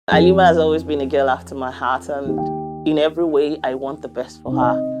Halima has always been a girl after my heart, and in every way, I want the best for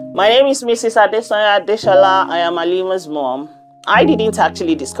her. My name is Mrs. Adesanya Adeshala. I am Halima's mom. I didn't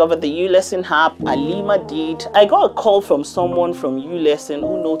actually discover the uLesson app. Halima did. I got a call from someone from uLesson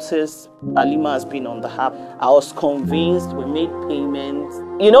who noticed Halima has been on the app. I was convinced. We made payments.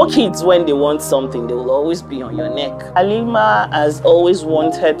 You know, kids, when they want something, they will always be on your neck. Halima has always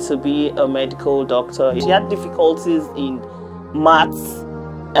wanted to be a medical doctor. She had difficulties in maths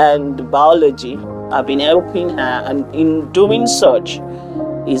and biology. I've been helping her, and in doing such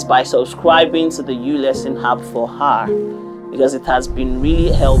is by subscribing to the uLesson app for her, because it has been really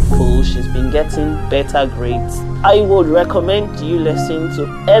helpful. She's been getting better grades. I would recommend uLesson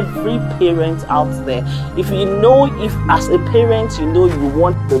to every parent out there. If as a parent you know you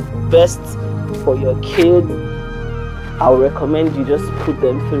want the best for your kid, I would recommend you just put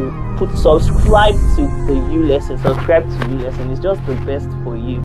them through. Subscribe to the uLesson. Subscribe to uLesson. It's just the best for you.